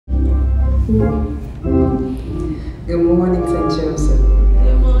Good morning, St. Joseph.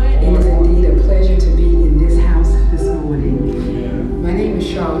 Good morning. It is indeed a pleasure to be in this house this morning. My name is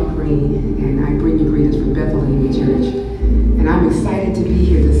Charlotte Green, and I bring you greetings from Bethlehem Church. And I'm excited to be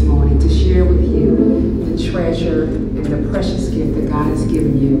here this morning to share with you the treasure and the precious gift that God has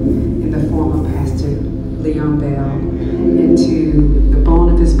given you in the form of Pastor Leon Bell, into the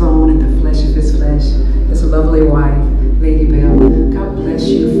bone of his bone and the flesh of his flesh, his lovely wife, Lady Bell. God bless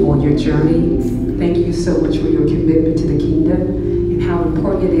you for your journey. Thank you so much for your commitment to the kingdom and how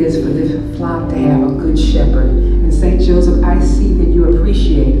important it is for this flock to have a good shepherd. And St. Joseph, I see that you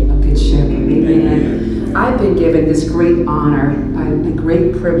appreciate a good shepherd. Amen. I've been given this great honor and a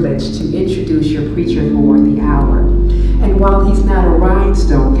great privilege to introduce your preacher for the hour. And while he's not a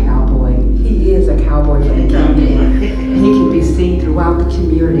rhinestone cowboy, he is a cowboy for the kingdom. He can be seen throughout the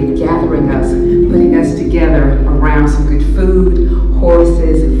community, gathering us, putting us together around some good food,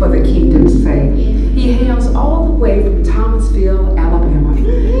 horses, for the kingdom's sake. He hails all the way from Thomasville, Alabama,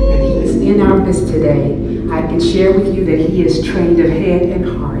 and he's in our midst today. I can share with you that he is trained of head and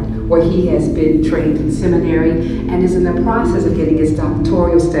heart, where he has been trained in seminary and is in the process of getting his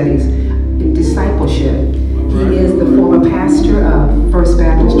doctoral studies in discipleship. He is the former pastor of First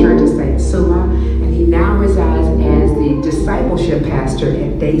Baptist Church of St. Suma, and he now resides as the discipleship pastor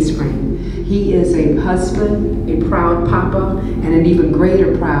at Dayspring. He is a husband, a proud papa, and an even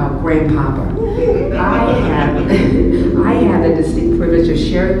greater proud grandpapa. I have the distinct privilege of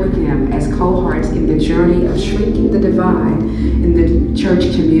sharing with him as cohorts in the journey of shrinking the divide in the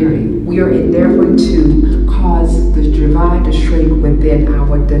church community. We are endeavoring to cause the divide to shrink within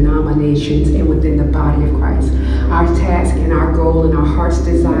our denominations and within the body of Christ. Our task and our goal and our heart's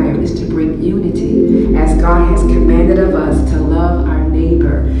desire is to bring unity as God has commanded of us to love our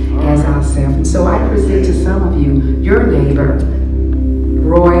neighbor as ourselves. And so I present to some of you, your neighbor,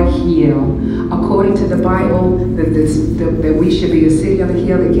 Roy Hill. According to the Bible, that we should be a city on a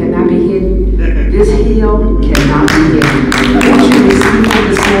hill that cannot be hidden. This hill cannot be hidden. I want you to receive him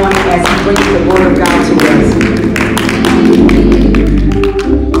this morning as he brings the word of God to us.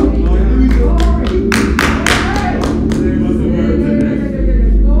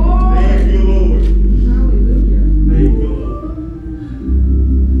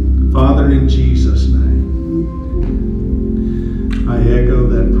 Father, in Jesus' name, I echo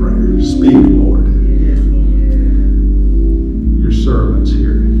that prayer. Speak, Lord. Your servants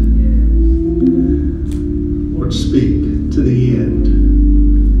hear it. Lord, speak to the end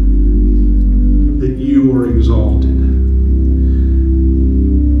that you are exalted.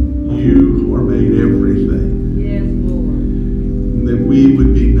 You are made everything. Yes, Lord. And that we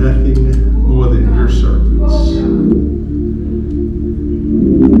would be nothing more than your servants.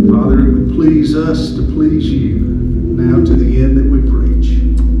 Father, it would please us to please you now to the end that we preach.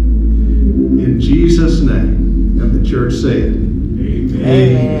 In Jesus' name, and the church said,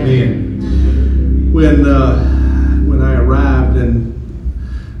 Amen. Amen. When I arrived and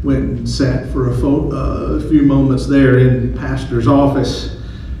went and sat for a few moments there in pastor's office,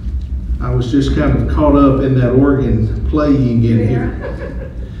 I was just kind of caught up in that organ playing in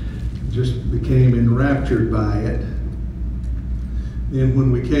here. Just became enraptured by it. And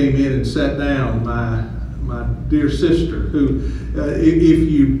when we came in and sat down, my dear sister, who, if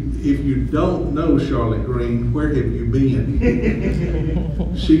you don't know Charlotte Green, where have you been?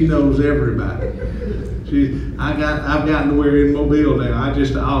 She knows everybody. I've gotten to where in Mobile now,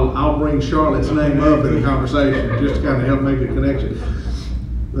 I'll bring Charlotte's name up in the conversation just to kind of help make a connection.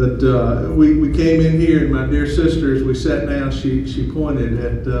 But we came in here, and my dear sister, as we sat down, she pointed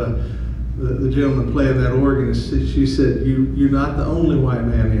at the gentleman playing that organ, and she said, you're not the only white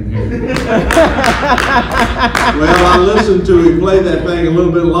man in here. Well, I listened to him play that thing a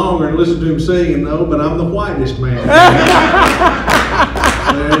little bit longer and listened to him sing, and no, but I'm the whitest man.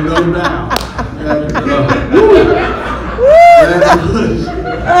 There's no doubt.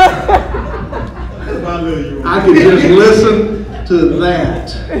 I could just listen to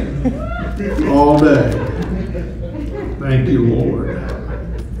that all day. Thank you, Lord.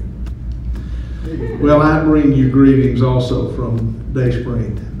 Well, I bring you greetings also from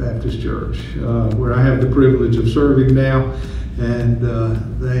Dayspring Baptist Church, where I have the privilege of serving now, and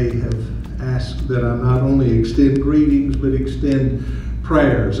they have asked that I not only extend greetings, but extend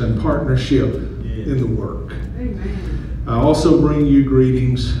prayers and partnership in the work. Amen. I also bring you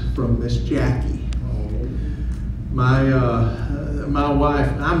greetings from Miss Jackie. My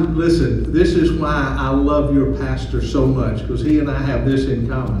wife, listen, this is why I love your pastor so much, because he and I have this in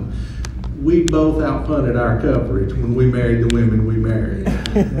common. We both outpunted our coverage when we married the women we married.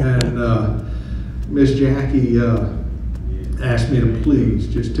 And Miss Jackie asked me to please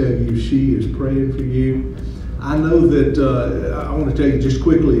just tell you she is praying for you. I know that I want to tell you just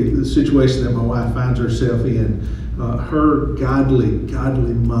quickly the situation that my wife finds herself in. Her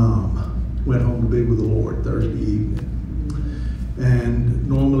godly mom went home to be with the Lord Thursday evening. And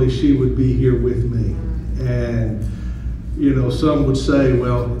normally she would be here with me. And, you know, some would say,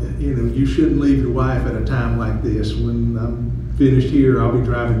 well, you know, you shouldn't leave your wife at a time like this. When I'm finished here, I'll be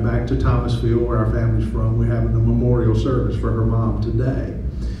driving back to Thomasville, where our family's from. We're having a memorial service for her mom today.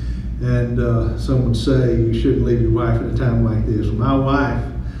 And some would say, you shouldn't leave your wife at a time like this. Well, my wife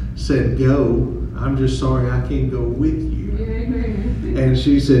said, go. I'm just sorry I can't go with you. And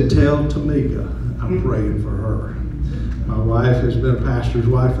she said, tell Tamika I'm praying for her. My wife has been a pastor's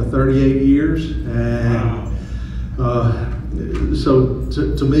wife for 38 years. And so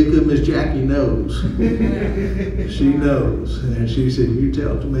Tamika, Miss Jackie knows. She knows. And she said, you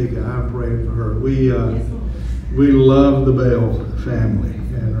tell Tamika I'm praying for her. We love the Bell family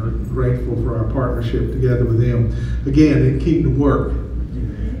and are grateful for our partnership together with them. Again, in kingdom work.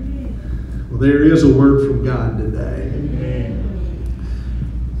 Well, there is a word from God today.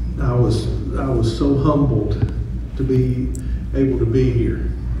 I was so humbled to be able to be here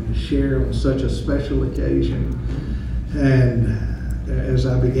and to share on such a special occasion. And as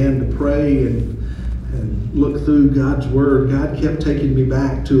I began to pray and look through God's Word, God kept taking me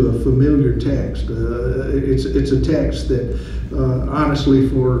back to a familiar text. It's a text that, honestly,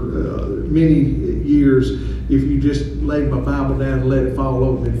 for many years, if you just laid my Bible down and let it fall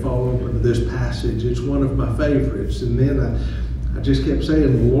open, it'd fall open to this passage. It's one of my favorites. And then I just kept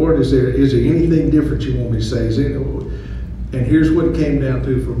saying, Lord, is there anything different you want me to say? And here's what it came down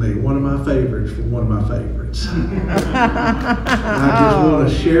to for me. One of my favorites from one of my favorites. I just want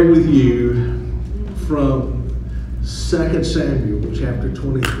to share with you from 2 Samuel chapter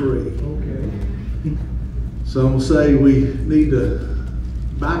 23. Okay. Some say we need to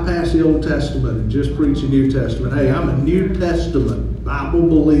bypass the Old Testament and just preach the New Testament. Hey, I'm a New Testament,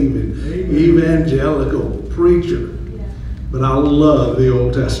 Bible-believing, evangelical preacher. But I love the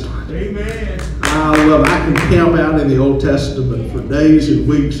Old Testament. Amen. I can camp out in the Old Testament for days and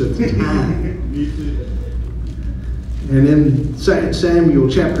weeks at a time. And in 2 Samuel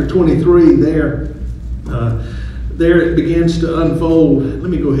chapter 23, there it begins to unfold. Let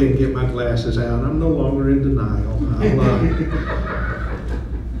me go ahead and get my glasses out. I'm no longer in denial.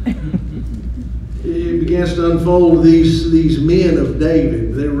 It begins to unfold these men of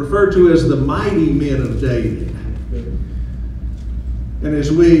David. They're referred to as the mighty men of David. And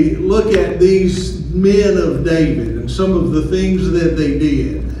as we look at these men of David and some of the things that they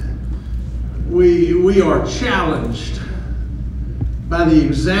did, we are challenged by the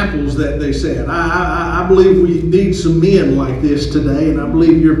examples that they set. I believe we need some men like this today, and I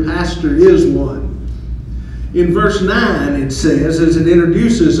believe your pastor is one. In verse 9 it says, as it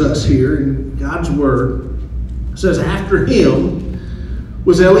introduces us here in God's Word, it says, after him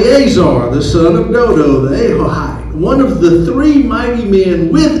was Eleazar, the son of Dodo, the Ahohite, one of the three mighty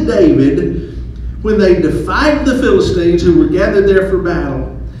men with David when they defied the Philistines who were gathered there for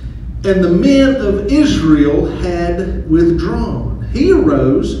battle, and the men of Israel had withdrawn. He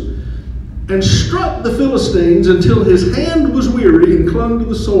arose and struck the Philistines until his hand was weary and clung to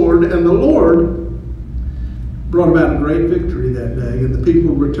the sword, and the Lord brought about a great victory that day, and the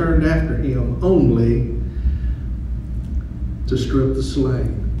people returned after him only to strip the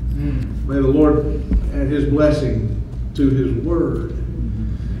slain. May the Lord add his blessing to his word.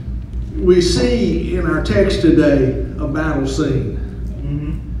 We see in our text today a battle scene.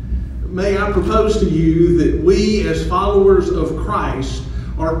 May I propose to you that we as followers of Christ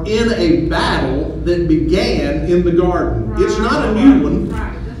are in a battle that began in the garden. Right. It's not a new one.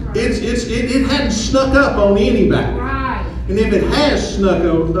 Right. Right. It hadn't snuck up on anybody. Right. And if it has snuck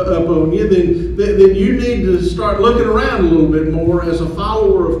up on you, then you need to start looking around a little bit more as a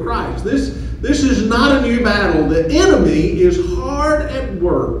follower of Christ. This is not a new battle. The enemy is hard at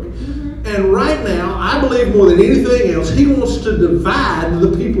work. And right now, I believe more than anything else, he wants to divide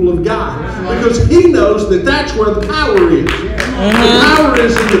the people of God. Because he knows that that's where the power is. The power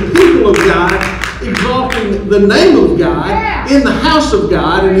is in the people of God, exalting the name of God, in the house of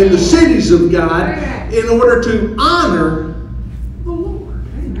God, and in the cities of God, in order to honor the Lord.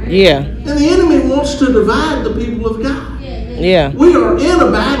 Yeah. And the enemy wants to divide the people of God. Yeah. We are in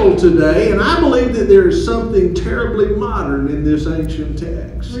a battle today, and I believe that there is something terribly modern in this ancient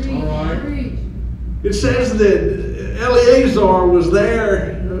text. It says that Eleazar was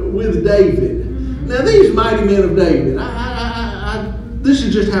there with David. Now, these mighty men of David, this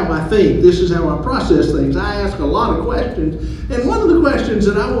is just how I think. This is how I process things. I ask a lot of questions. And one of the questions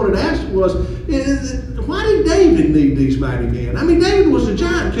that I wanted to ask was, why did David need these mighty men? I mean, David was a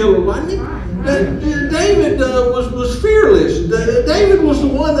giant killer, wasn't he? David was fearless. David was the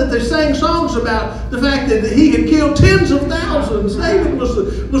one that they sang songs about, the fact that he had killed tens of thousands. David was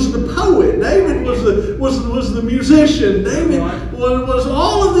the poet. David was the musician. David was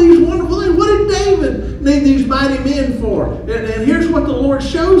all of these wonderful things. What did David need these mighty men for? And here's what the Lord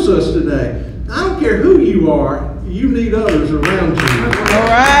shows us today. I don't care who you are, you need others around you. All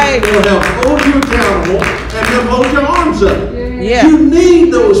right. They'll help hold you accountable and help hold your arms up. Yeah. You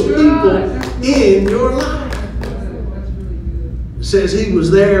need those people in your life. It says he was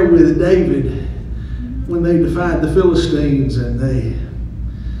there with David when they defied the Philistines, and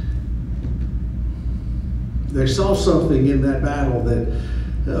they saw something in that battle that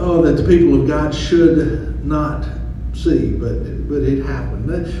the people of God should not see, but it happened.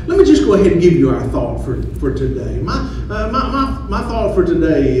 Let me just go ahead and give you our thought for today. My thought for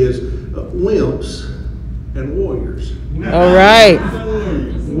today is wimps and warriors. All right.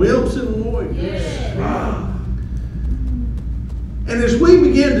 Wimps and warriors. Yeah. And as we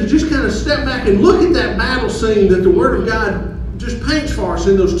begin to just kind of step back and look at that battle scene that the Word of God just paints for us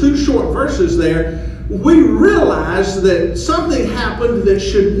in those 2 short verses there, we realize that something happened that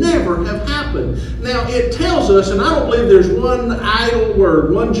should never have happened. Now, it tells us, and I don't believe there's one idle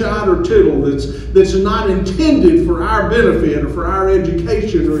word, one jot or tittle that's not intended for our benefit or for our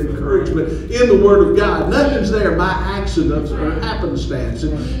education or encouragement in the Word of God. Nothing's there by accident or happenstance.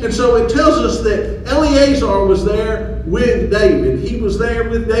 And so it tells us that Eleazar was there with David. He was there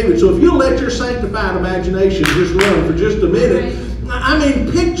with David. So if you'll let your sanctified imagination just run for just a minute, I mean,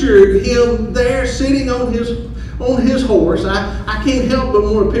 picture him there sitting on his horse. I can't help but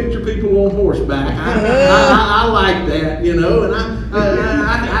want to picture people on horseback. I like that, you know, and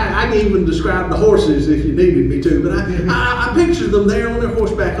I can even describe the horses if you needed me to. But I picture them there on their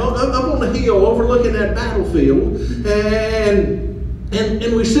horseback, up on the hill, overlooking that battlefield,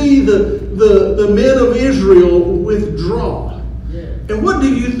 and we see the men of Israel withdraw. And what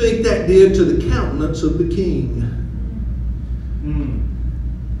do you think that did to the countenance of the king?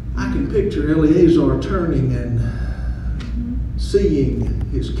 I can picture Eleazar turning and seeing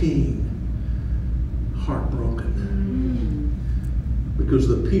his king heartbroken because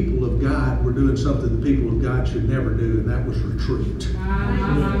the people of God were doing something the people of God should never do, and that was retreat.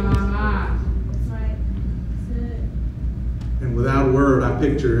 And without a word, I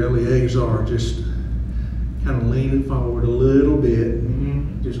picture Eleazar just kind of leaning forward a little bit,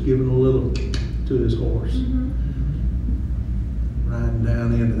 just giving a little to his horse. Riding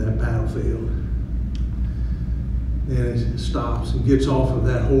down into that battlefield. And he stops and gets off of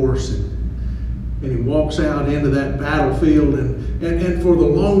that horse and he walks out into that battlefield and for the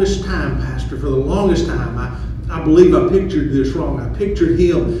longest time, Pastor, for the longest time, I believe I pictured this wrong. I pictured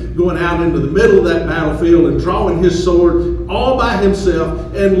him going out into the middle of that battlefield and drawing his sword all by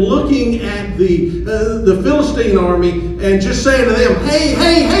himself and looking at the Philistine army and just saying to them, hey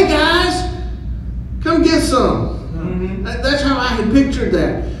guys, come get some. That's how I had pictured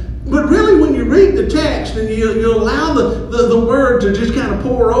that. But really, when you read the text and you allow the word to just kind of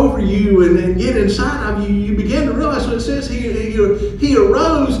pour over you and get inside of you, you begin to realize what it says. He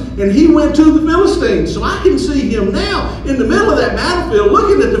arose and he went to the Philistines. So I can see him now in the middle of that battlefield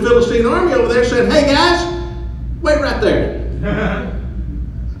looking at the Philistine army over there saying, hey guys, wait right there.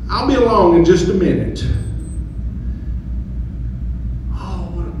 I'll be along in just a minute. Oh,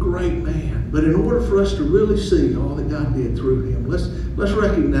 what a great man. But in order for us to really see all that God did through him, let's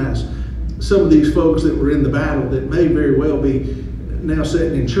recognize some of these folks that were in the battle that may very well be now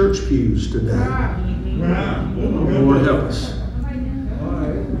sitting in church pews today. Lord help us.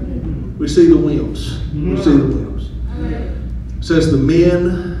 We see the wimps. We see the wimps. It says the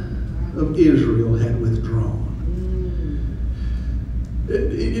men of Israel had withdrawn.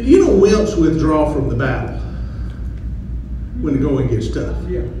 You know, wimps withdraw from the battle when the going gets tough.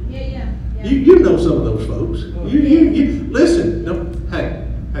 Yeah. You know some of those folks. You listen. Hey,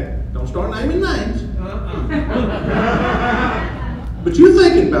 don't start naming names. But you're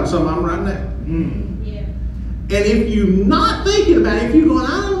thinking about some of them right now. Yeah. And if you're not thinking about it, if you're going,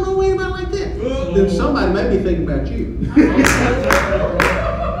 I don't know anybody like that, then somebody may be thinking about you.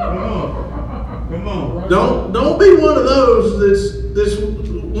 Come on. Don't be one of those that's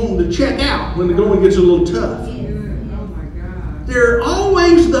wanting to check out when the going gets a little tough. There are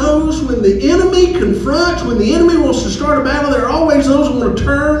always those when the enemy confronts, when the enemy wants to start a battle, there are always those who want to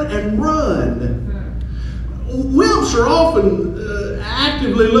turn and run. Wimps are often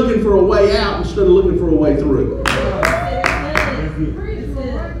actively looking for a way out instead of looking for a way through.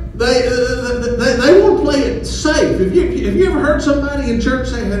 They want to play it safe. Have you ever heard somebody in church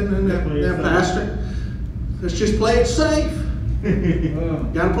say, now Pastor, let's just play it safe.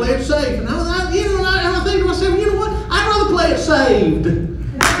 Got to play it safe. And I think to myself, you know what? I'd rather play it saved.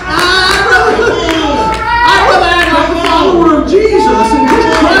 I'd rather act like a follower of Jesus and just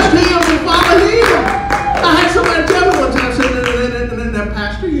trust Him and follow Him. I had somebody tell me one time, said, now,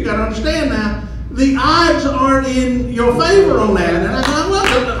 Pastor, you got to understand now, the odds aren't in your favor on that. And I thought,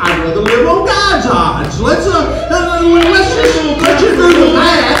 well, I'd rather live on God's odds. Let's just do the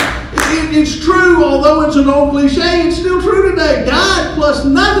math. It's true, although it's an old cliche, it's still true today. God plus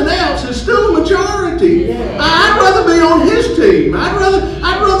nothing else is still a majority. I'd rather be on His team. I'd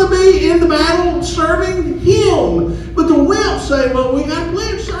rather be in the battle serving Him. But the Wimps say, well, we got to play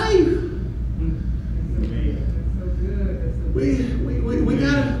it safe.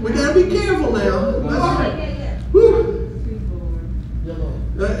 We gotta be careful now.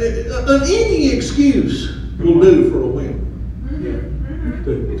 An any excuse will do for a wimp.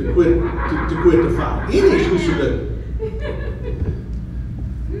 To quit the fight. Any excuse will do.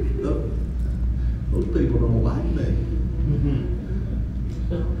 Those people don't like me.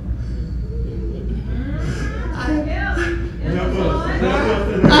 I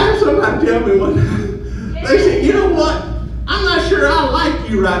had somebody tell me one time. They said, you know what? I'm not sure I like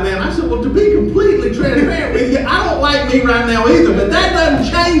you right now. And I said, well, to be completely transparent with you, I don't like me right now either, but that doesn't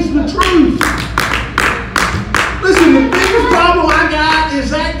change the truth. Listen, the biggest problem I got is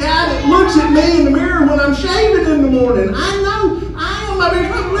that guy that looks at me in the mirror when I'm shaving in the morning. I know, I am my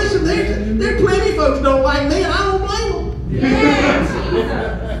biggest problem. Listen, there are plenty of folks who don't like me, and I don't blame them. Yes.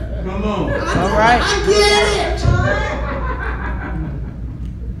 Come on. All right. I get it.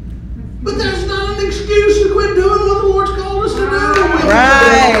 But that's not an excuse to quit doing what the Lord's called us to do.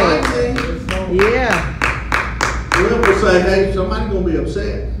 Right. Yeah. We'll say, hey, somebody's going to be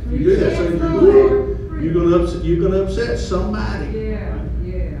upset. You do that, so you're going to upset somebody.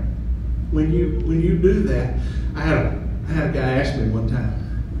 Yeah. When you do that, I had a guy ask me one time.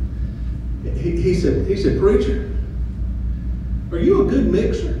 He said, preacher, are you a good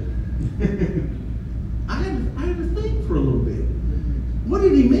mixer? I had to think for a little bit. What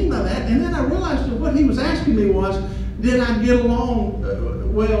did he mean by that? And then I realized that what he was asking me was, did I get along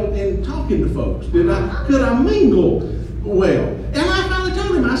well in talking to folks? Could I mingle well? And I finally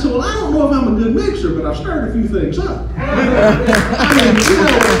told him, I said, well, I don't know if I'm a good mixer, but I've stirred a few things up.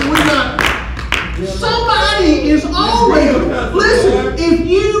 Somebody is always, listen, if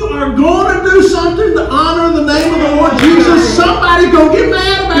you are going to do something to honor the name of the Lord Jesus, somebody's going to get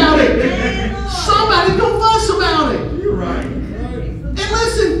mad about it. Somebody's going to fuss about it. You're right. And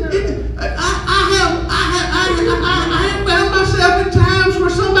listen, I have found myself at times where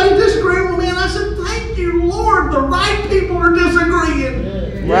somebody disagreed with me, and I said, thank you, Lord, the right people are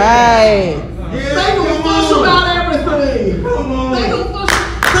disagreeing. Right. They don't fuss about everything. They don't fuss.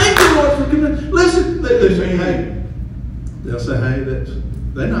 Thank you, Lord, for coming. Listen, they'll say, hey,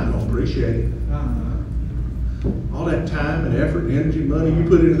 they're not going to appreciate it. All that time and effort and energy, money you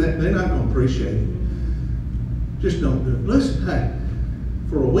put into that, they're not going to appreciate it. Just don't do it. Listen, hey,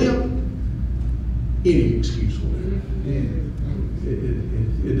 for a wimp, any excuse will do.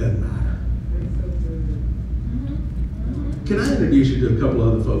 It doesn't matter. Can I introduce you to a couple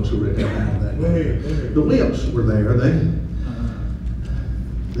other folks who were at that? The Wimps were there.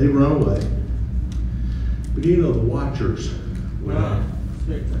 They run away. But you know the Watchers were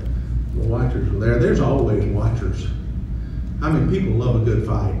there. The Watchers were there. There's always Watchers. I mean, people love a good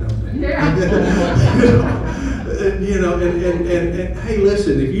fight, don't they? Yeah. And hey,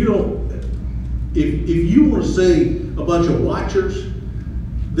 listen, if you want to see a bunch of watchers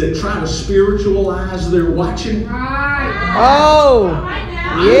that try to spiritualize their watching. Right. Oh,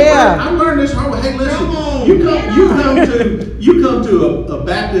 yeah. I learned this hard way. Hey, listen, you come to a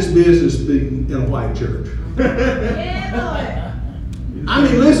Baptist business meeting in a white church. I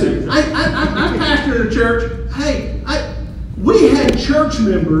mean, listen, I pastored a church. Hey, we had church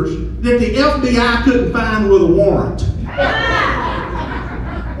members that the FBI couldn't find with a warrant.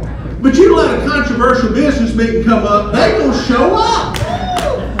 But you let a controversial business meeting come up, they gonna show up.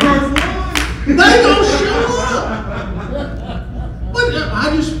 They gonna show up. But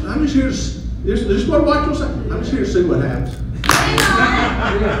I'm just here to. This is what Watch will say. I'm just here to see what happens.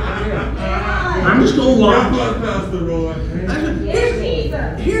 I'm just gonna watch.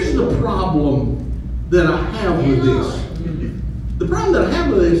 Here's the problem that I have with this. The problem that I have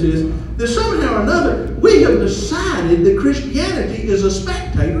with this is that somehow or another we have decided that Christianity is a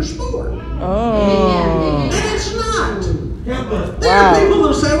spectator sport. Oh. And it's not. Wow. There are people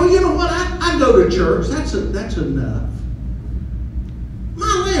that say, well, you know what, I go to church, that's enough.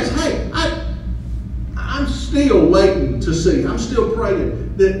 My lands, hey, I'm still waiting to see, I'm still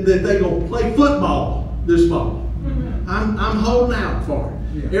praying that they're going to play football this fall. I'm holding out for it.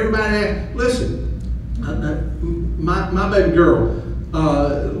 Yeah. Everybody, listen. My baby girl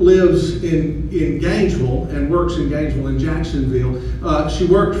lives in Gainesville and works in Gainesville in Jacksonville. She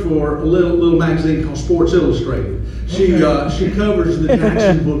worked for a little magazine called Sports Illustrated. She covers the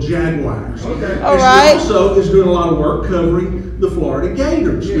Jacksonville Jaguars. Okay. All And right. she also is doing a lot of work covering the Florida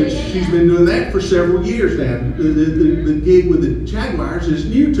Gators, which she's been doing that for several years now. The gig with the Jaguars is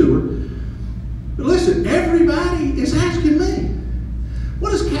new to her. But listen, everybody is asking me,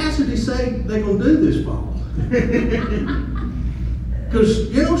 what does Cassidy say they're going to do this fall? Because,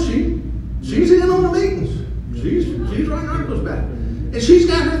 you know, she's in on the meetings. She's writing articles about it. And she's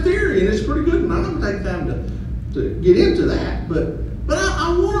got her theory, and it's pretty good. And I'm not going to take time to get into that. But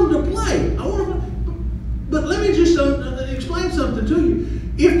I want them to play. But let me just explain something to you.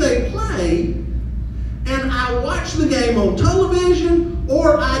 If they play, and I watch the game on television,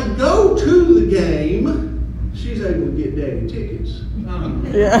 or I go to the game, she's able to get daddy tickets.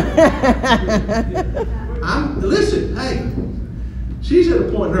 Yeah. Listen, hey, she's at a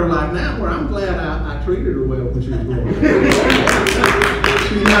point in her life now where I'm glad I treated her well when she was born.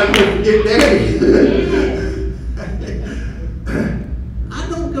 She's not going to forget daddy. I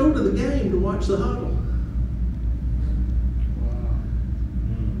don't go to the game to watch the huddle.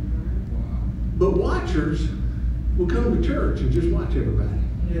 But watchers will come to church and just watch everybody.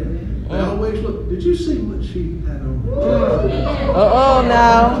 They always look. Did you see what she had on? Oh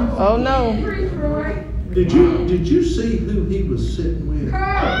no. Oh no. Did you see who he was sitting with?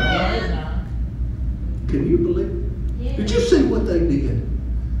 Can you believe it? Did you see what they did?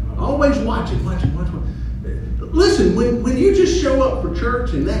 Always watching. Listen, when you just show up for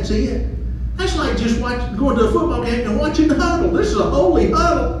church and that's it, that's like just going to a football game and watching the huddle. This is a holy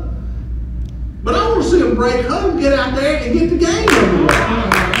huddle. But I want to see them break huddle, get out there and get the game over with.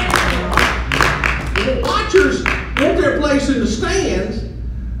 Watchers want their place in the stands,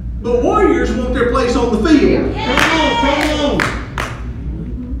 but Warriors want their place on the field. Come on.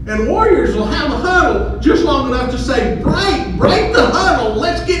 And Warriors will have a huddle just long enough to say, break the huddle,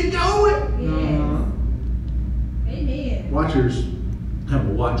 let's get going. Amen. Watchers have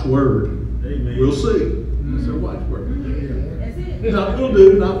a watchword. Amen. We'll see. That's their watchword. That's it. Not we'll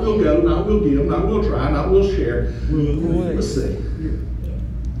do, not we'll go, not we'll give, not we'll try, not we'll share. We'll see.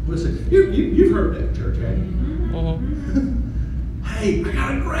 We'll see. You've heard that, church, haven't you? Hey, I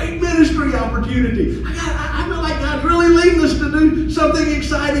got a great ministry opportunity. I feel like God's really leading us to do something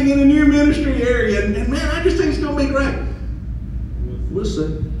exciting in a new ministry area. And man, I just think it's going to be great. We'll see.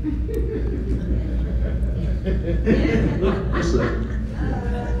 We'll see.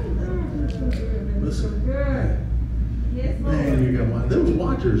 Listen. Yes, Man, Lord. you got one. There was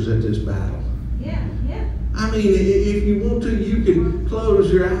watchers at this battle. Yeah. I mean, if you want to, you can close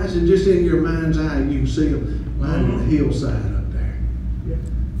your eyes and just in your mind's eye, you can see them lying on the hillside up there.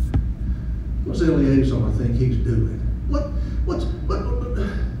 What's Eleazar think he's doing?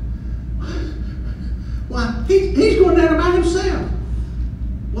 Why, he's going down there by himself.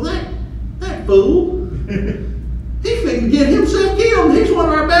 Well, that fool, he's finna get himself killed. He's one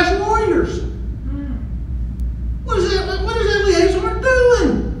of our best warriors. What is Eleazar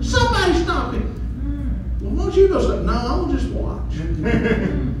doing? Somebody stop him. Well, why don't you go stop? No, I'm going to just watch.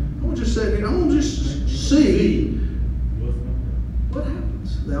 I'm going to just sit here. I'm going to just see what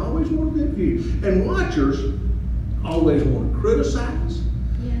happens. They always want a good view. And watchers always want to criticize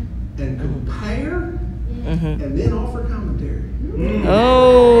and compare and then offer commentary.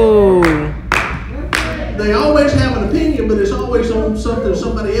 Oh. They always have an opinion, but it's always on something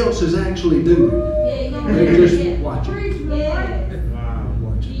somebody else is actually doing. They just watch it.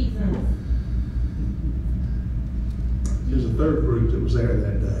 Watch it. There's a third group that was there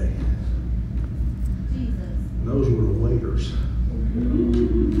that day. And those were the waiters.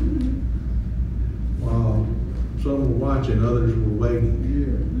 While some were watching, others were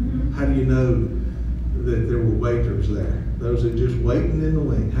waiting. How do you know that there were waiters there? Those that just waiting in the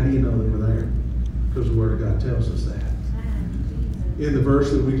wing. How do you know they were there? Because the Word of God tells us that. In the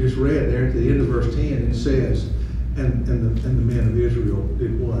verse that we just read there at the end of verse 10, it says, and the men of Israel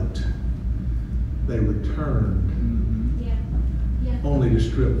did what? They returned only to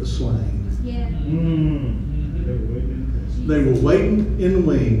strip the slain. They were waiting in the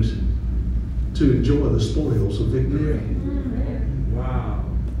wings to enjoy the spoils of victory. Wow.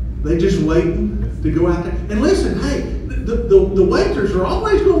 They just waiting to go out there. And listen, hey, the waiters are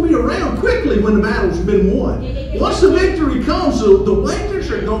always going to be around quickly when the battle's been won. Once the victory comes, the waiters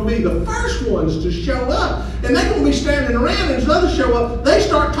are going to be the first ones to show up. And they're going to be standing around, and as others show up, they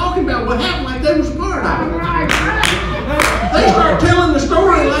start talking about what happened like they was a part of it. They start telling the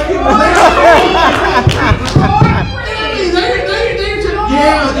story like it was their story.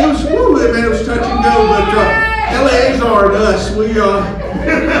 Yeah, it was, man, it was touch and go, but Eleazar and us, we got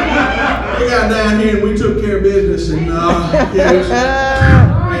down here and we took care of business, and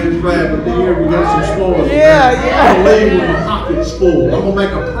yeah, it was glad, but here we got some spoils. Yeah. I'm gonna leave with my pockets full. I'm gonna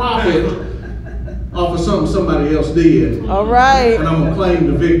make a profit off of something somebody else did. All right. And I'm gonna claim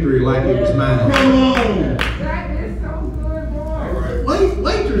the victory like it was mine. Come on. That is so good, boy.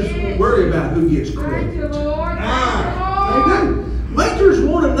 Waiters worry about who gets Thank credit. you, Lord. They Thank you, Lord. do. Waiters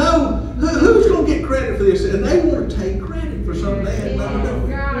want to know who's going to get credit for this, and they want to take credit for something they had nothing to do with.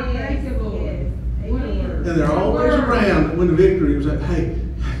 God, thank you, Lord. Amen. And they're always around when the victory was like, hey,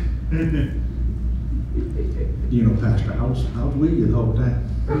 you know, Pastor, I was with you the whole time.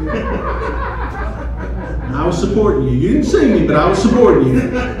 I was supporting you. You didn't see me, but I was supporting you.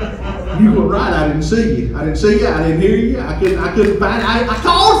 You were right. I didn't see you. I didn't hear you. I couldn't find you. I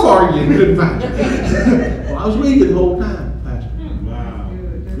called for you and couldn't find you. Well, I was with you the whole time, Pastor. Wow.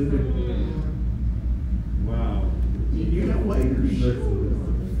 Wow. You got waiters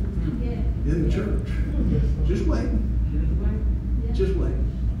in the church. Just waiting. Just waiting.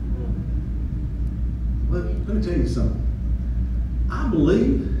 Let me tell you something. I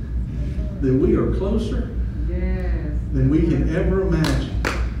believe that we are closer than we can ever imagine.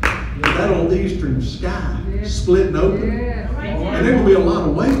 That old eastern sky splitting open. And there will be a lot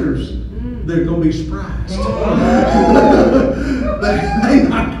of waiters that are going to be surprised. They're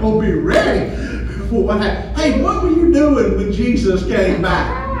not going to be ready for what happened. Hey, what were you doing when Jesus came back?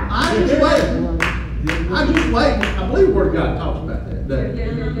 I just waiting. I believe the Word of God talks about that.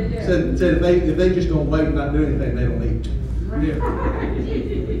 Said if they just don't wait and not do anything, they don't eat.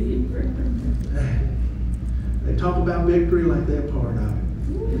 They talk about victory like they're part of it.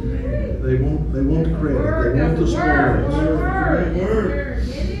 They want the credit. They want the spoils.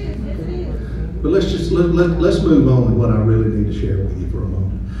 But let's move on to what I really need to share with you for a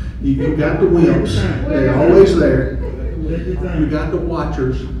moment. You got the wimps. They're always there. You got the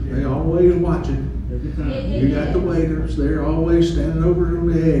watchers. They're always watching. You got the waiters. They're always standing over on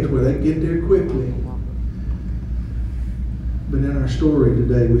the edge where they get there quickly. But in our story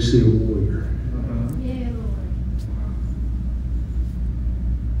today, we see a warrior.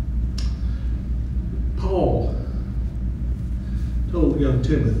 Paul told young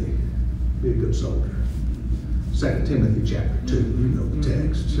Timothy, be a good soldier. 2 Timothy chapter 2, you know the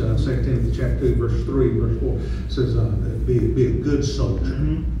text. 2 Timothy chapter 2, verse 3, verse 4 says, be a good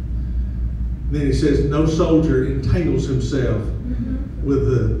soldier. Then he says, no soldier entangles himself with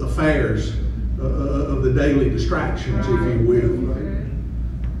the affairs of the daily distractions, if you will.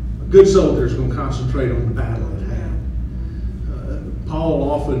 A good soldier is going to concentrate on the battle at hand.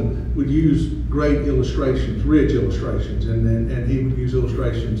 Paul often would use great illustrations, rich illustrations, and he would use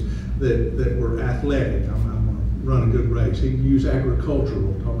illustrations that were athletic. I'm going to run a good race. He'd use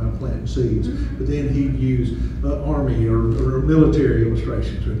agricultural, talking about planting seeds, but then he'd use army or military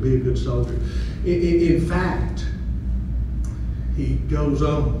illustrations to be a good soldier. In fact, he goes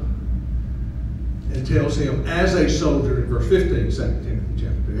on and tells him, as a soldier, in verse 15, 2 Timothy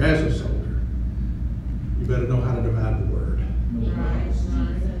chapter 2, as a soldier, you better know how to divide the word.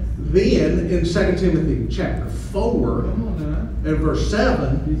 Then, in 2 Timothy chapter 4, and verse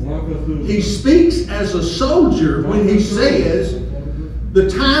 7, he speaks as a soldier when he says, the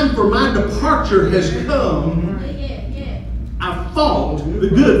time for my departure has come. I fought the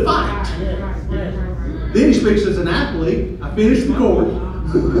good fight. Then he speaks as an athlete. I finished the course.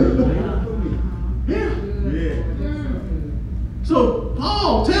 Yeah. So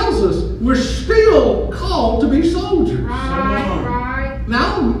Paul tells us we're still called to be soldiers. Now,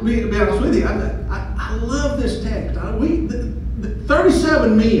 I'll be honest with you, I love this text.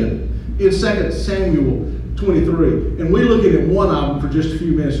 37 men in 2 Samuel 23, and we're looking at one of them for just a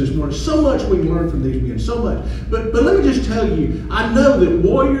few minutes this morning. So much we can learn from these men, so much. But let me just tell you, I know that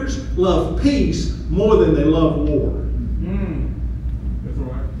warriors love peace more than they love war. That's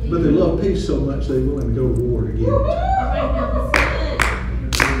right. But they love peace so much they're willing to go to war to get it.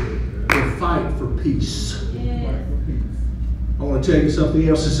 They fight for peace. I want to tell you something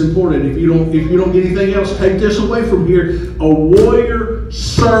else that's important. If you don't get anything else, take this away from here. A warrior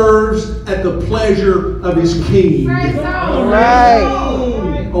serves at the pleasure of his king. All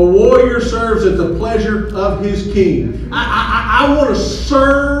right. A warrior serves at the pleasure of his king. I want to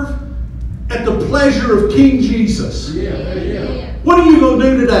serve at the the pleasure of King Jesus. Yeah. What are you going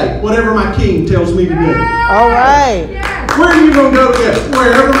to do today? Whatever my King tells me to do. All right. Where are you going to go today?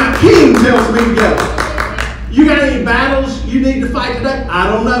 Wherever my King tells me to go. You got any battles you need to fight today?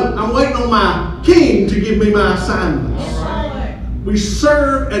 I don't know. I'm waiting on my King to give me my assignments. We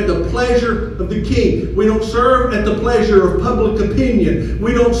serve at the pleasure of the King. We don't serve at the pleasure of public opinion.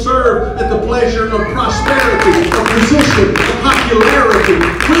 We don't serve at the pleasure of prosperity, of position, of popularity.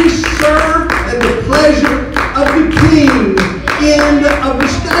 We serve at the pleasure of the King. End of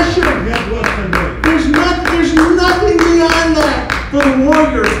discussion. There's nothing beyond that for the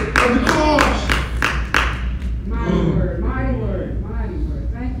warrior of the cross. Mighty word, mighty word, mighty word.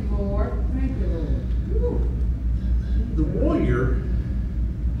 Thank you, Lord. Thank you, Lord. The warrior,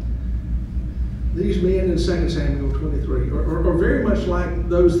 these men in 2 Samuel 23 are very much like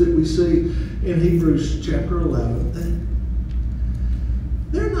those that we see in Hebrews chapter 11.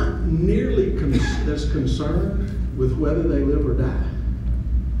 They're not nearly as concerned with whether they live or die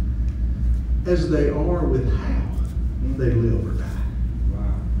as they are with how they live or die.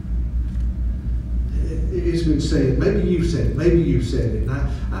 Wow. It's been said, maybe you've said it, maybe you've said it. And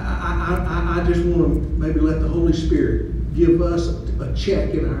I just want to maybe let the Holy Spirit give us a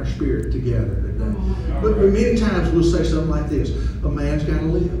check in our spirit together today. But many times we'll say something like this: a man's got to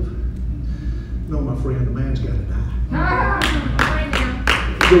live. No, my friend, a man's got to die.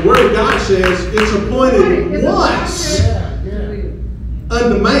 The Word of God says it's appointed once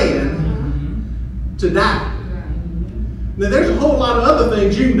unto man to die. Now, there's a whole lot of other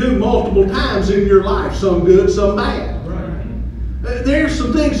things you can do multiple times in your life, some good, some bad. There's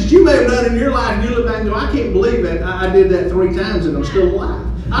some things that you may have done in your life and you look back and go, I can't believe that I did that 3 times and I'm still alive.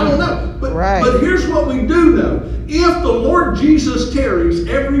 I don't know. But here's what we do know. If the Lord Jesus tarries,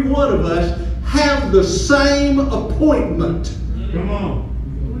 every one of us have the same appointment. Come on.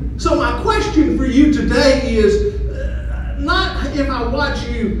 So my question for you today is, not if I watch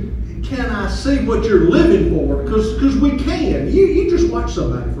you, can I see what you're living for? Because we can. You just watch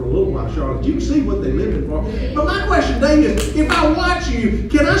somebody for a little while, Charlotte. You can see what they're living for. But my question today is, if I watch you,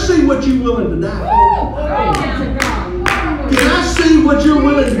 can I see what you're willing to die for? Can I see what you're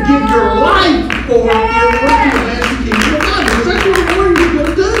willing to give your life for in order to advance the kingdom of God? Because that's what the warrior's going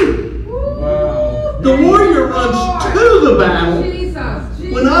to do. Wow. The warrior runs to the battle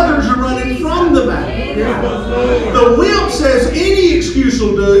when others are running from the battle. The wimp says any excuse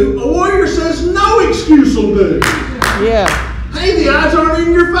will do. A warrior says no excuse will do. Yeah. Hey, the odds aren't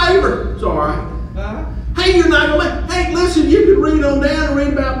in your favor. It's all right. Hey, you're not going to make. Hey, listen, you can read on down and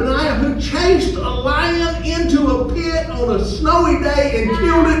read about Benaiah who chased a lion into a pit on a snowy day and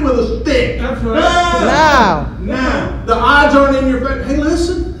killed it with a stick. That's right. Now. The odds aren't in your favor. Hey,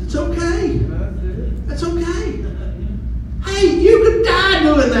 listen, it's okay. That's okay. Hey, you could die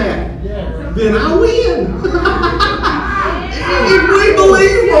doing that. Then I win. If we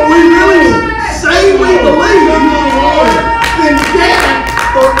believe what we really say we believe, then death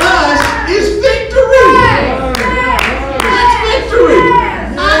for us is victory. That's victory.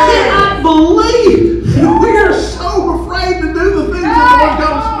 I cannot believe that we are so afraid to do the things that the Lord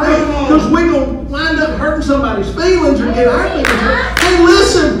calls us to do because we're going to wind up hurting somebody's feelings or get our feelings hurt. Hey,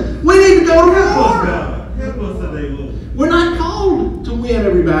 listen, we need to go to war. We're not called to win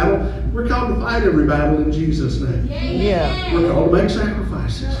every battle. We're called to fight every battle in Jesus' name. Yeah. We're called to make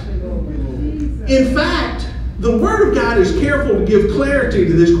sacrifices. In fact, the Word of God is careful to give clarity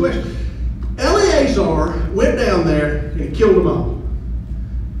to this question. Eleazar went down there and killed them all.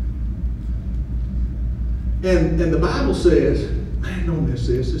 And the Bible says, man, don't miss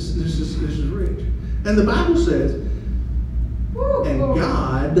this. This is rich. And the Bible says, and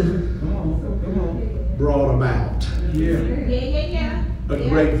God brought about a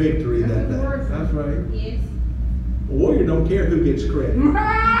great victory that day. That's right. Yes. A warrior don't care who gets credit,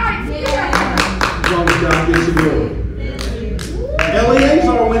 Right. as long as God gets the glory.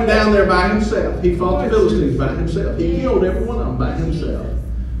 Eleazar went down there by himself. He fought the Philistines by himself. He killed every one of them by himself.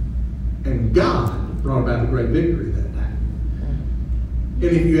 And God brought about a great victory that day.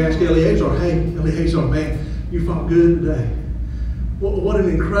 And if you ask Eleazar, hey, Eleazar, man, you fought good today. What an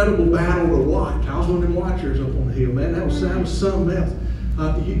incredible battle to watch. I was one of them watchers up on the hill, man. That was something else.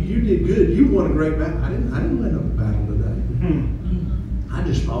 You did good. You won a great battle. I didn't win a battle today. I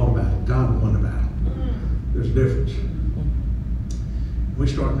just fought a battle. God won the battle. There's a difference. We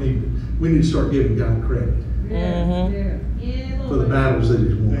need to start giving God credit for the battles that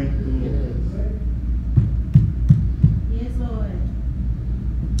He's won. Yes, Lord.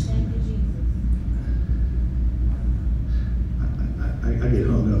 Thank you, Jesus. I get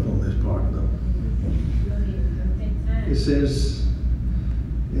hung up on this part though. It says,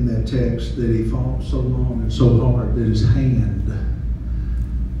 in that text that he fought so long and so hard that his hand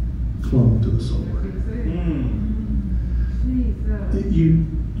clung to the sword. You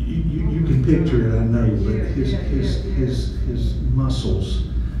can picture it, I know, but his muscles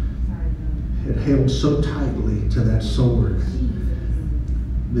had held so tightly to that sword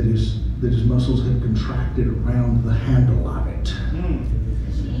that his muscles had contracted around the handle of it,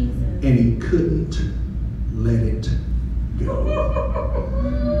 and he couldn't let it go.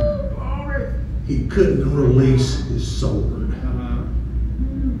 He couldn't release his sword.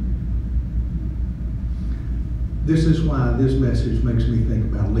 This is why this message makes me think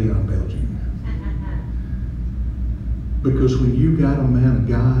about Leon Bell Jr. Because when you got a man of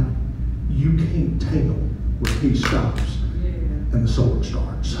God, you can't tell where he stops and the sword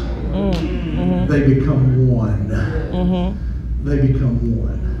starts. They become one. They become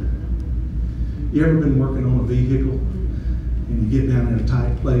one. You ever been working on a vehicle and you get down in a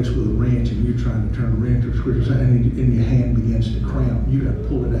tight place with a wrench and you're trying to turn a wrench or screw and your hand begins to cramp? You got to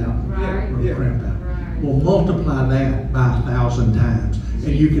pull it out and cramp out. Well, multiply that by 1,000 times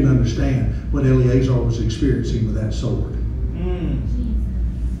and you can understand what Eleazar was experiencing with that sword.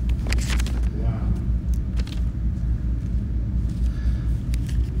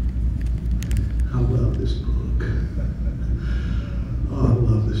 I love this book. Oh, I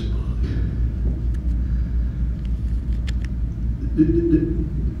love this book. Do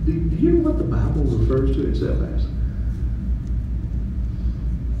you know what the Bible refers to itself as?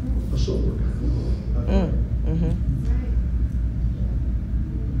 A sword.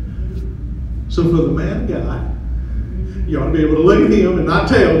 So for the man of God, you ought to be able to look at him and not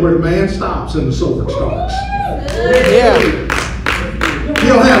tell where the man stops and the sword starts. Yeah.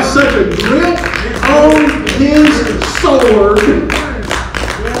 He'll have such a grip on his sword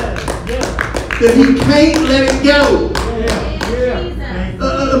that he can't let it go.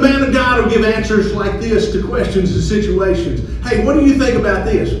 A man of God will give answers like this to questions and situations. Hey, what do you think about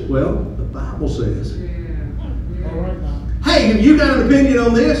this? Well, the Bible says. Hey, have you got an opinion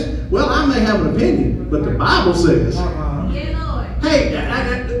on this? Well, I may have an opinion, but the Bible says. Hey,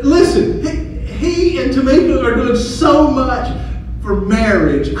 listen, he and Tamika are doing so much for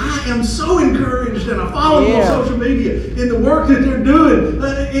marriage. I am so encouraged, and I follow them on social media in the work that they're doing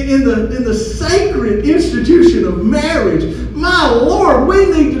in the sacred institution of marriage. My Lord, we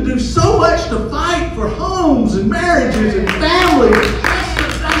need to do so much to fight for homes and marriages and families.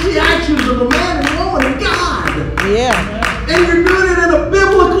 That's the actions of a man and woman of God. Yeah. And you're doing it in a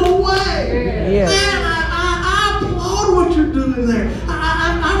biblical way. Yeah. Man, I applaud what you're doing there.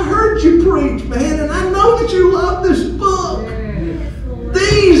 I've heard you preach, man, and I know that you love this book.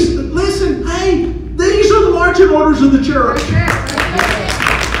 These, listen, hey, these are the marching orders of the church.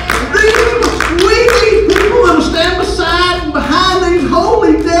 We need people that will stand beside and behind these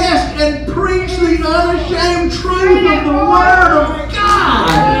holy desks and preach the unashamed truth of the Word of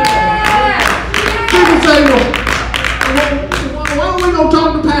God. People say, well, why don't we go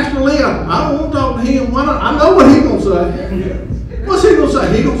talk to Pastor Leon? I don't want to talk to him. Why not? I know what he's going to say. What's he going to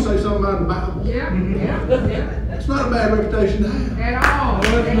say? He's going to say something about the Bible. It's not a bad reputation to have. At all.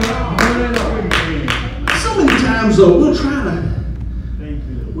 So many times, though, we'll try to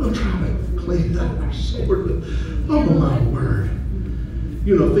clean up our sword. Oh, my word.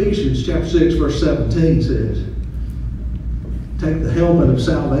 You know, Ephesians chapter 6, verse 17 says, take the helmet of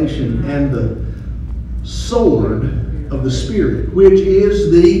salvation and the sword of the Spirit, which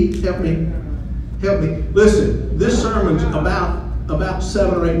is the, help me. Listen, this sermon's about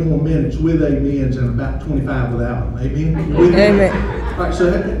 7 or 8 more minutes with amens and about 25 without them. Amen? Amen. All right,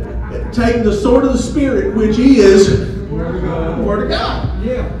 so take the sword of the Spirit, which is the Word of God.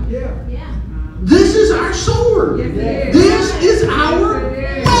 This is our sword. This is our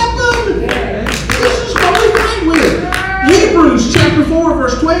weapon. This is what we fight with. Hebrews chapter 4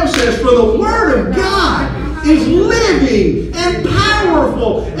 verse 12 says, for the Word of God is living and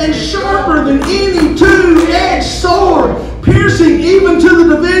powerful and sharper than any two-edged sword, piercing even to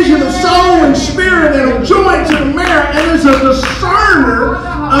the division of soul and spirit and of joints and marrow, and is a discerner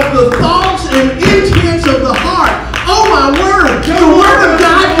of the thoughts and intents of the heart. Oh my word! The Word of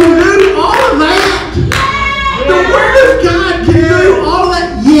God can do all of that. The Word of God can do all of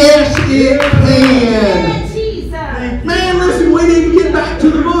that. Yes, it can. Man, listen, we need to get back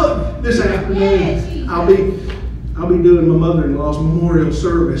to the book this afternoon. I'll be doing my mother-in-law's memorial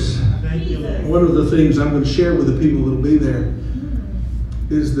service. One of the things I'm going to share with the people that will be there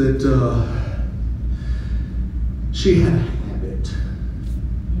is that she had a habit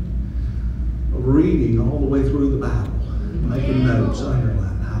of reading all the way through the Bible, making notes,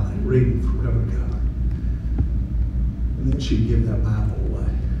 underlining, highlighting, reading from cover to cover. And then she'd give that Bible away.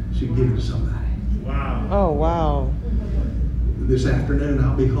 she'd give it to somebody. Wow. Oh, wow. This afternoon,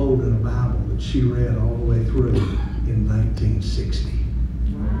 I'll be holding a Bible that she read all the way through in 1960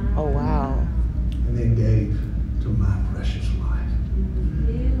 Oh, wow. and then gave to my precious wife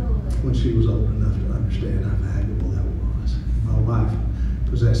when she was old enough to understand how valuable that was. My wife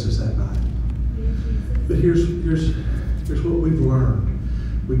possesses that Bible. But here's what we've learned.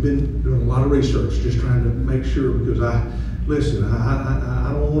 We've been doing a lot of research just trying to make sure, because I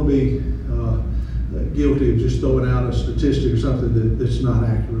don't want to be guilty of just throwing out a statistic or something that's not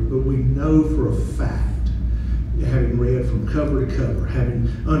accurate, but we know for a fact, having read from cover to cover, having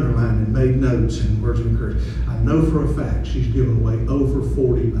underlined and made notes and words of encouragement, I know for a fact she's given away over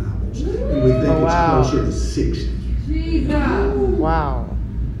 40 Bibles, and we think wow. it's closer to 60. Jesus. Wow.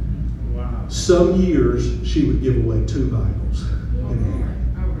 Wow. Some years she would give away 2 Bibles in a year.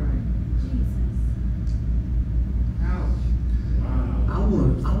 All right. Ouch. Wow. I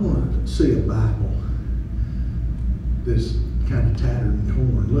want to see a Bible that's kind of tattered and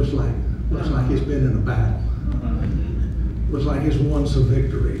torn. Looks like it's been in a battle. Looks like it's won some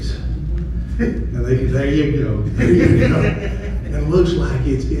victories. Now there you go. There you go. And looks like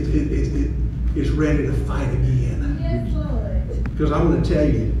it's ready to fight again. Yes, Lord. Because I'm going to tell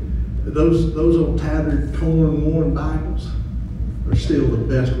you, those old tattered, torn, worn Bibles are still the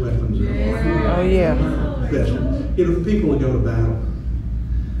best weapons in the world. Oh, yeah. Best one. You know, people that go to battle,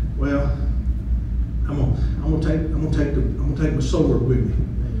 well, I'm gonna take my sword with me.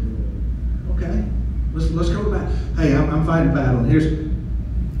 Okay, let's go to battle. Hey, I'm fighting battle, and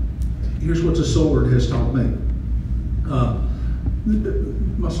here's what the sword has taught me.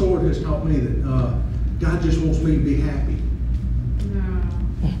 My sword has taught me that God just wants me to be happy.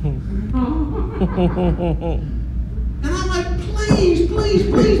 And I'm like, please,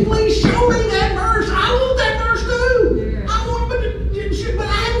 show me that verse. I want that verse too. Yeah. I want it, but I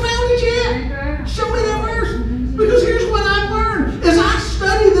haven't found it yet. Show me that verse. Because here's what I've learned. As I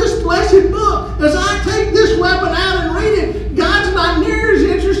study this blessed book, as I take this weapon out and read it, God's not near as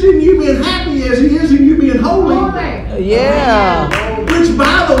interested in you being happy as He is in you being holy. Yeah. Which,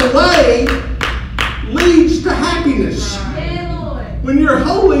 by the way, leads to happiness. Yeah, Lord. When you're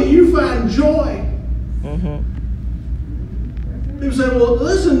holy, you find joy. Mm-hmm. People say, well,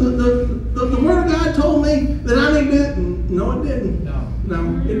 listen, the Word of God told me that I need to. No, it didn't. No,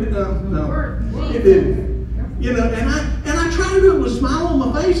 it didn't. You know, and I try to do it with a smile on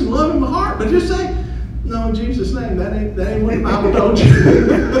my face and love in my heart, but just say, no, in Jesus' name, that ain't what the Bible told you.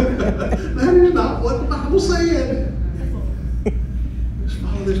 That is not what the Bible said. Just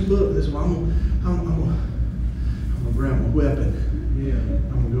follow this book. I'm gonna grab my weapon. Yeah.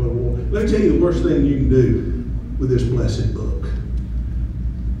 I'm gonna go to war. Let me tell you the worst thing you can do with this blessed book.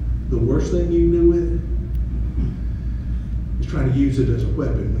 The worst thing you can do with it is try to use it as a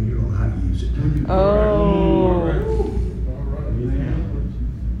weapon when you don't know how to use it. Oh.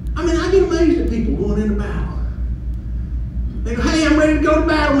 I mean, I get amazed at people going into battle. They go, hey, I'm ready to go to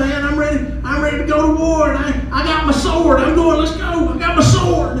battle, man. I'm ready to go to war. And I got my sword. I'm going, let's go. I got my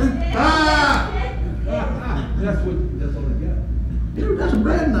sword. That's all they got. Dude, that's a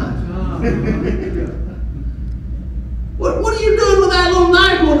bread knife. What are you doing with that little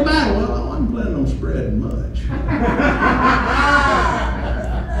knife going to battle? Well, I wasn't planning on spreading much.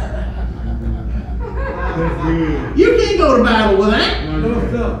 That's good. You can't go to battle with that.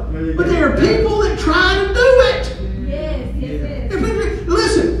 No. But there are people that try to do it. Yes.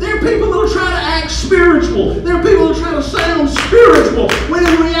 Listen, there are people that will try to act spiritual. There are people that try to sound spiritual when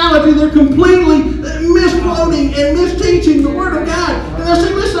in reality they're completely misquoting and misteaching the Word of God. And they'll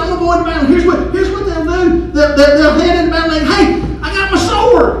say, listen, I'm going to battle. Here's what they'll do. They'll head into battle and hey, I got my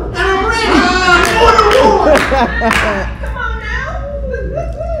sword and I'm ready. I'm going to war. Come on now.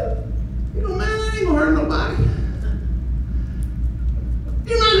 You know, man, that ain't going to hurt nobody.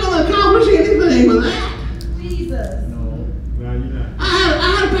 You're not going to accomplish anything with that. Jesus. No, you're not. I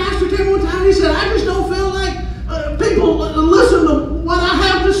had a pastor tell me one time, he said, I just don't feel like people listen to what I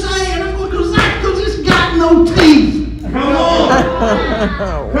have to say. And I'm going, because it's got no teeth. Come on.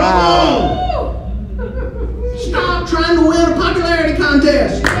 Wow. Stop trying to win a popularity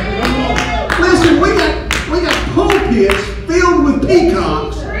contest. Listen, we got pulpits filled with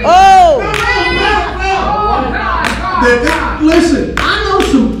peacocks. Oh. Listen, I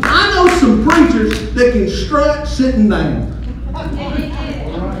know some preachers that can strut sitting down.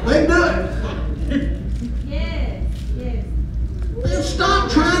 They do it. Yes. Man,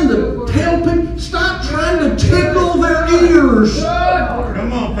 stop trying to tell people. Stop trying to tickle their ears.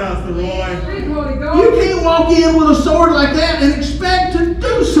 Come on, Pastor Roy. You can't walk in with a sword like that and expect to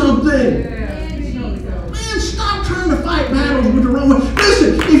do something. Man, stop trying to fight battles with the wrong way.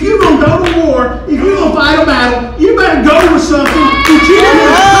 Listen, if better go with something that you can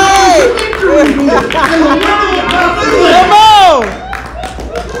accomplish victory with. And the Lord will do that. Come on.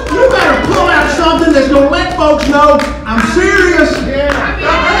 You better pull out something that's going to let folks know I'm serious.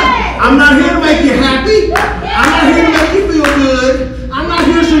 I'm not here to make you happy. I'm not here to make you feel good. I'm not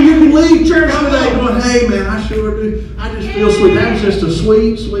here so you can leave church today going, hey man, I sure do. I just feel sweet. That was just a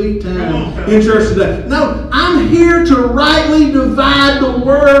sweet, sweet time in church today. No, I'm here to rightly divide the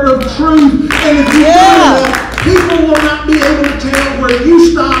word of truth. And if you do that, people will not be able to tell where you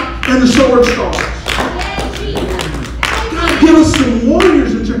stop and the sword starts. God, give us some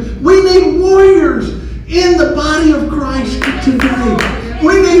warriors in church. We need warriors in the body of Christ today.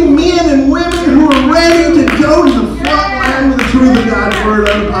 We need men and women who are ready to go to the front line with the truth of God's word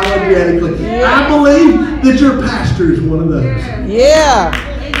unapologetically. I believe that your pastor is one of those. Yeah.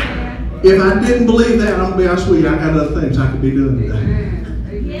 If I didn't believe that, I'm going to be honest with you, I got other things I could be doing today.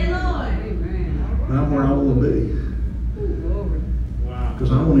 But I'm where I want to be.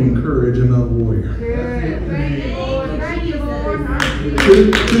 Because I want to encourage another warrior. 2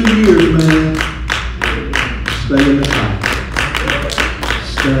 years, man. Stay in the fight.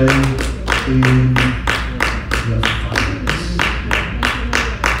 Stay in the fight.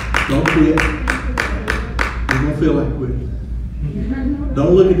 Don't quit. You're going to feel like quitting.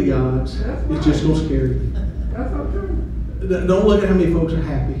 Don't look at the odds. It's just going to scare you. Don't look at how many folks are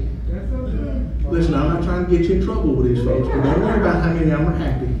happy. Listen, I'm not trying to get you in trouble with these folks, but don't worry about how many of them are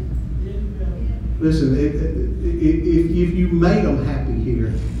happy. Listen, if you made them happy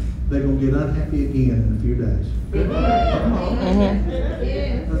here, they're going to get unhappy again in a few days.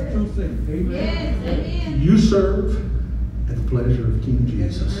 You serve at the pleasure of King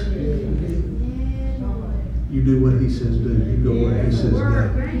Jesus. You do what he says do. You go where he says go.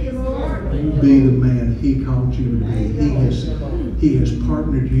 You be the man he called you to be. He has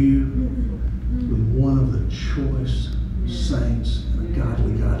partnered you with one of the choice saints in a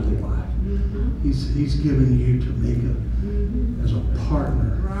godly life. He's given you Tamika as a partner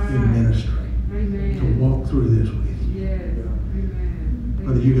in ministry to walk through this with you.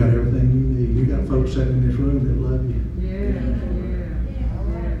 Whether you got everything you need, you got folks sitting in this room that love you.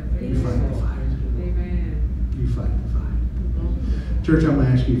 You fight the fight. You fight the fight. Church, I'm going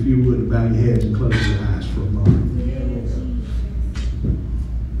to ask you if you would bow your heads and close your eyes for a moment.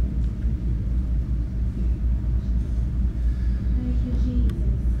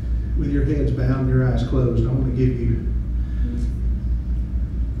 With your heads bowed and your eyes closed, I want to give you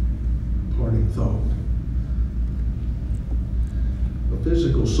a parting thought. A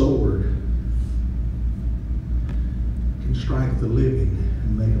physical sword can strike the living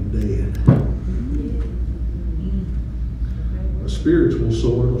and make them dead. A spiritual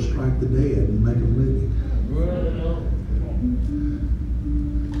sword will strike the dead and make them living.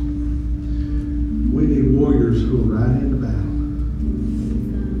 We need warriors who are right in the battle.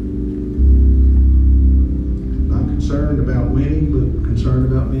 Concerned about winning, but concerned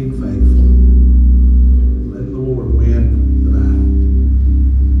about being faithful. Letting the Lord win the battle.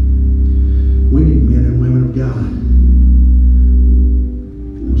 We need men and women of God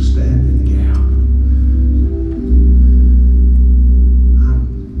who will stand in the gap.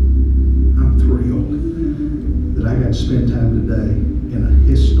 I'm thrilled that I got to spend time today in a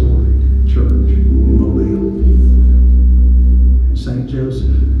historic church in Mobile. St.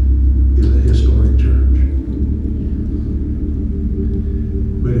 Joseph is a historic church.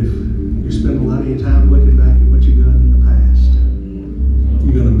 But if you spend a lot of your time looking back at what you've done in the past,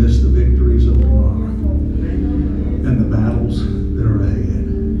 you're going to miss the victories of tomorrow and the battles that are ahead.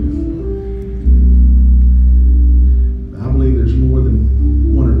 I believe there's more than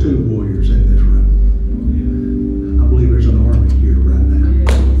 1 or 2 warriors in this room. I believe there's an army here right now.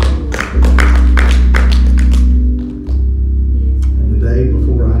 And today,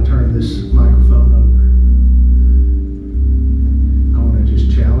 before I turn this microphone over,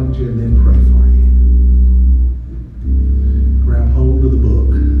 challenge you and then pray for you. Grab hold of the book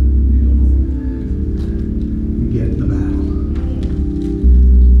and get in the battle.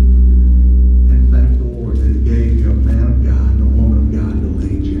 And thank the Lord that he gave you a man of God and a woman of God to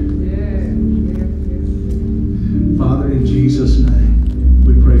lead you. Father, in Jesus' name,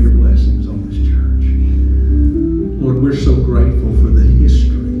 we pray your blessings on this church. Lord, we're so grateful for the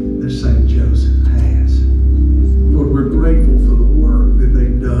history that St. Joseph has. Lord, we're grateful for the work that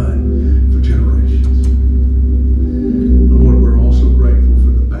they've done for generations. Lord, we're also grateful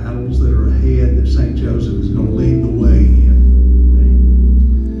for the battles that are ahead that St. Joseph is going to lead the way in.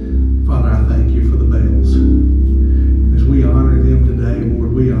 Father, I thank you for the bells. As we honor them today,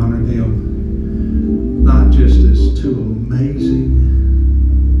 Lord, we honor them not just as 2 amazing